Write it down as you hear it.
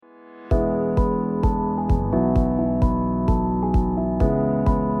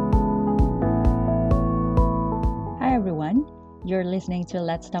You're listening to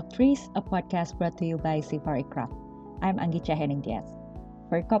Let's Talk Trees, a podcast brought to you by CIFOR-ICRAF. I'm Anggicha Henning-Diaz.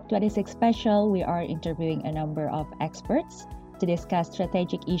 For COP26 special, we are interviewing a number of experts to discuss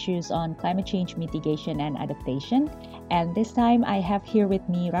strategic issues on climate change mitigation and adaptation. And this time, I have here with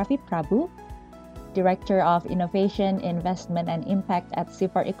me Ravi Prabhu, Director of Innovation, Investment, and Impact at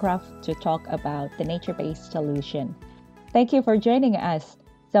CIFOR-ICRAF, to talk about the nature-based solution. Thank you for joining us.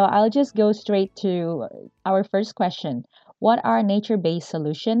 So I'll just go straight to our first question. What are nature-based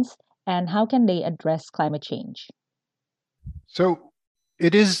solutions and how can they address climate change? So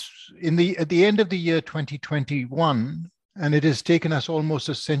it is at the end of the year 2021, and it has taken us almost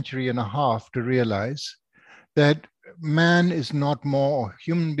a century and a half to realize that man is not more, or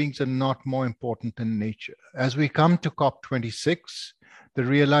human beings are not more important than nature. As we come to COP26, the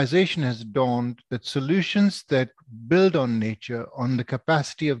realization has dawned that solutions that build on nature, on the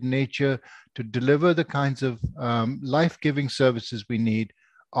capacity of nature to deliver the kinds of life-giving services we need,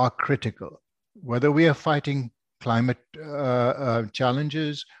 are critical. Whether we are fighting climate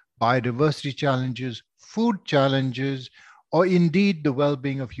challenges, biodiversity challenges, food challenges, or indeed the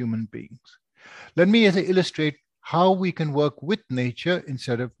well-being of human beings. Let me illustrate how we can work with nature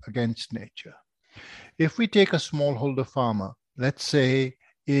instead of against nature. If we take a smallholder farmer, let's say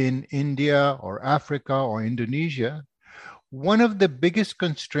in India or Africa or Indonesia, one of the biggest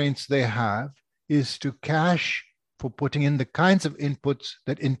constraints they have is to cash for putting in the kinds of inputs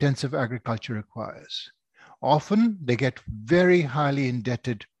that intensive agriculture requires. Often they get very highly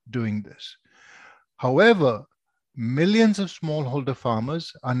indebted doing this. However, millions of smallholder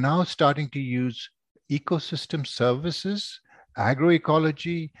farmers are now starting to use ecosystem services,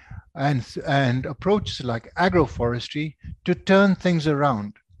 agroecology, and approaches like agroforestry to turn things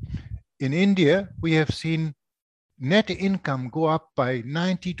around. In India, we have seen net income go up by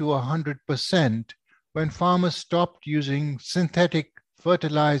 90 to 100% when farmers stopped using synthetic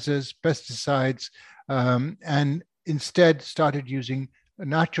fertilizers, pesticides, and instead started using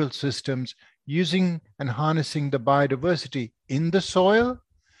natural systems, using and harnessing the biodiversity in the soil,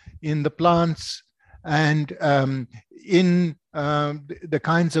 in the plants, and in the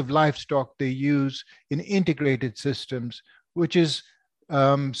kinds of livestock they use in integrated systems, which is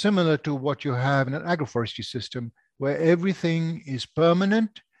similar to what you have in an agroforestry system, where everything is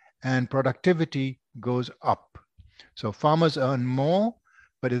permanent and productivity goes up. So farmers earn more,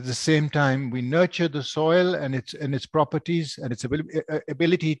 but at the same time, we nurture the soil and its properties and its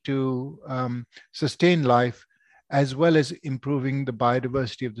ability to sustain life, as well as improving the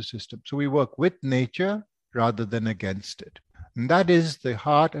biodiversity of the system. So we work with nature rather than against it. And that is the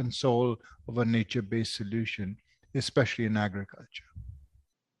heart and soul of a nature-based solution, especially in agriculture.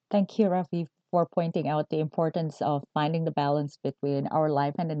 Thank you, Ravi, for pointing out the importance of finding the balance between our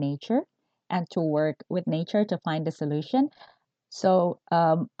life and the nature and to work with nature to find the solution. So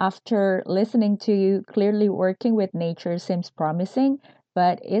after listening to you, clearly working with nature seems promising,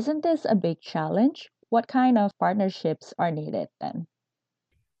 but isn't this a big challenge? What kind of partnerships are needed then?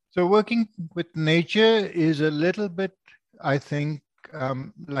 So working with nature is a little bit, I think,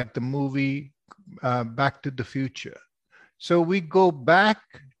 like the movie Back to the Future. So we go back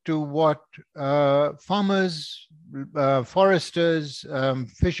to what farmers, foresters,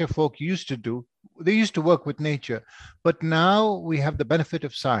 fisher folk used to do. They used to work with nature, but now we have the benefit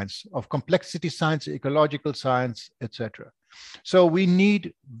of science, of complexity science, ecological science, etc. So we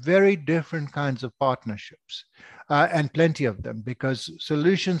need very different kinds of partnerships and plenty of them, because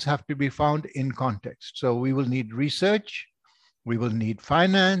solutions have to be found in context. So we will need research, we will need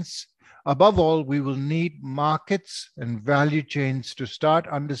finance. Above all, we will need markets and value chains to start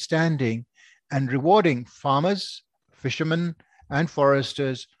understanding and rewarding farmers, fishermen, and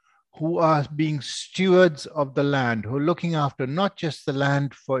foresters who are being stewards of the land, who are looking after not just the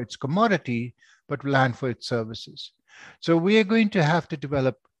land for its commodity, but land for its services. So we are going to have to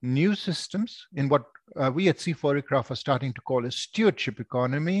develop new systems in what we at CIFOR-ICRAF are starting to call a stewardship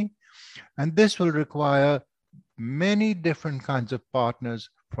economy. And this will require many different kinds of partners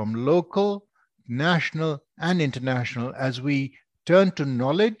from local, national, and international as we turn to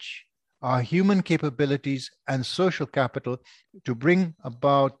knowledge, our human capabilities, and social capital to bring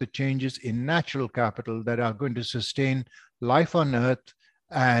about the changes in natural capital that are going to sustain life on Earth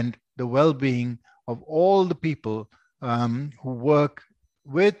and the well-being of all the people who work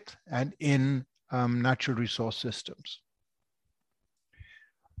with and in natural resource systems.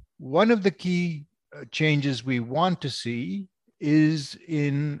 One of the key changes we want to see is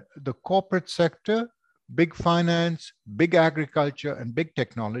in the corporate sector, big finance, big agriculture, and big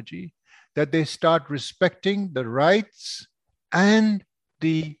technology, that they start respecting the rights and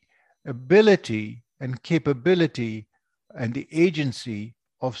the ability and capability and the agency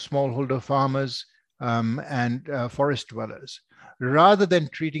of smallholder farmers and forest dwellers, rather than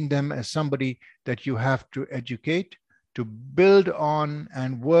treating them as somebody that you have to educate, to build on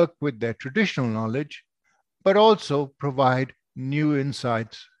and work with their traditional knowledge, but also provide new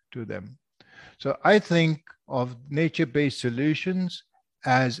insights to them. So I think of nature-based solutions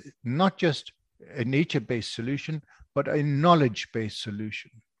as not just a nature-based solution, but a knowledge-based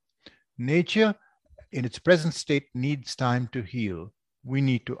solution. Nature, in its present state, needs time to heal. We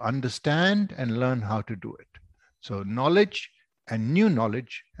need to understand and learn how to do it. So knowledge and new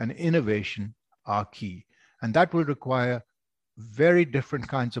knowledge and innovation are key. And that will require very different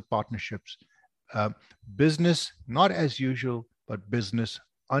kinds of partnerships. Business, not as usual, but business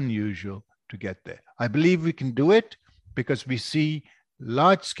unusual to get there. I believe we can do it because we see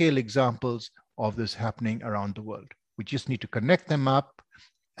large-scale examples of this happening around the world. We just need to connect them up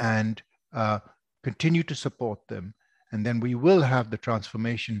and continue to support them. And then we will have the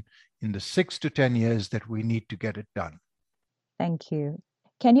transformation in the 6 to 10 years that we need to get it done. Thank you.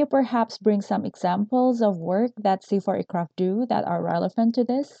 Can you perhaps bring some examples of work that CIFOR-ICRAF do that are relevant to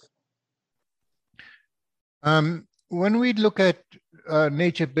this? When we look at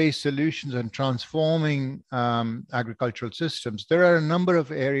nature-based solutions and transforming agricultural systems, there are a number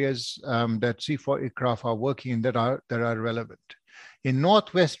of areas that CIFOR-ICRAF are working in that are relevant. In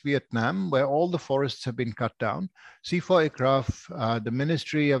Northwest Vietnam, where all the forests have been cut down, CIFOR-ICRAF, the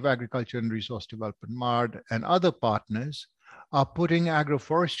Ministry of Agriculture and Resource Development, MARD, and other partners are putting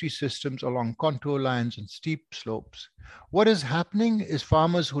agroforestry systems along contour lines and steep slopes. What is happening is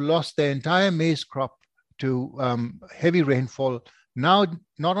farmers who lost their entire maize crop to heavy rainfall now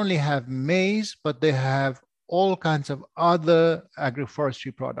not only have maize, but they have all kinds of other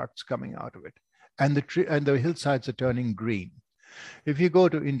agroforestry products coming out of it. And the hillsides are turning green. If you go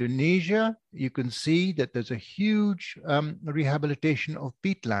to Indonesia, you can see that there's a huge rehabilitation of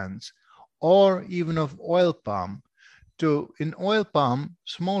peatlands or even of oil palm. In oil palm,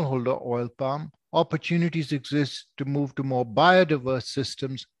 smallholder oil palm, opportunities exist to move to more biodiverse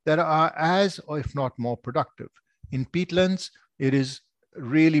systems that are as, or if not more productive. In peatlands, it is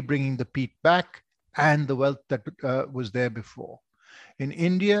really bringing the peat back and the wealth that was there before. In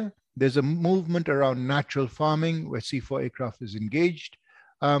India, there's a movement around natural farming where CIFOR-ICRAF is engaged,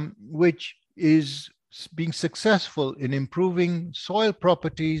 which is being successful in improving soil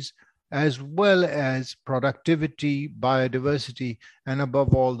properties as well as productivity, biodiversity, and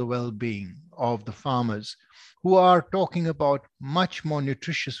above all, the well-being of the farmers who are talking about much more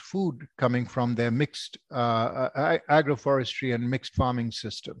nutritious food coming from their mixed agroforestry and mixed farming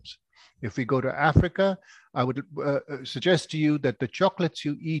systems. If we go to Africa, I would suggest to you that the chocolates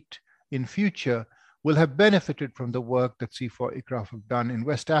you eat in future will have benefited from the work that CIFOR-ICRAF have done in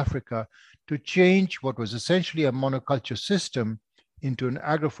West Africa to change what was essentially a monoculture system into an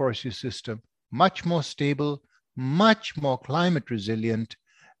agroforestry system, much more stable, much more climate resilient,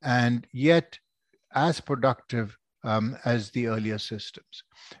 and yet as productive as the earlier systems.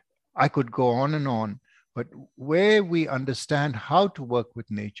 I could go on, but where we understand how to work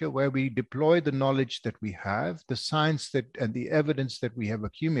with nature, where we deploy the knowledge that we have, the science and the evidence that we have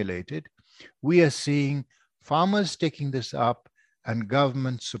accumulated, we are seeing farmers taking this up and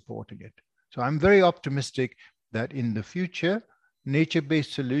governments supporting it. So I'm very optimistic that in the future,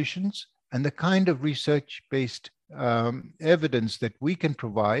 nature-based solutions and the kind of research-based evidence that we can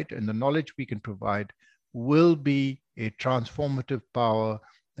provide and the knowledge we can provide will be a transformative power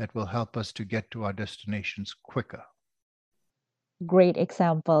that will help us to get to our destinations quicker. Great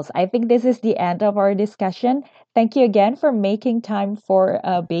examples. I think this is the end of our discussion. Thank you again for making time for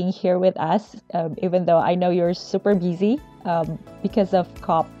being here with us, even though I know you're super busy because of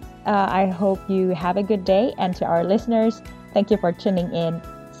COP. I hope you have a good day. And to our listeners, thank you for tuning in.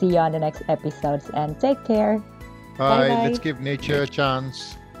 See you on the next episodes and take care. Bye. Let's give nature a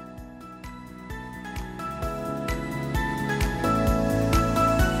chance.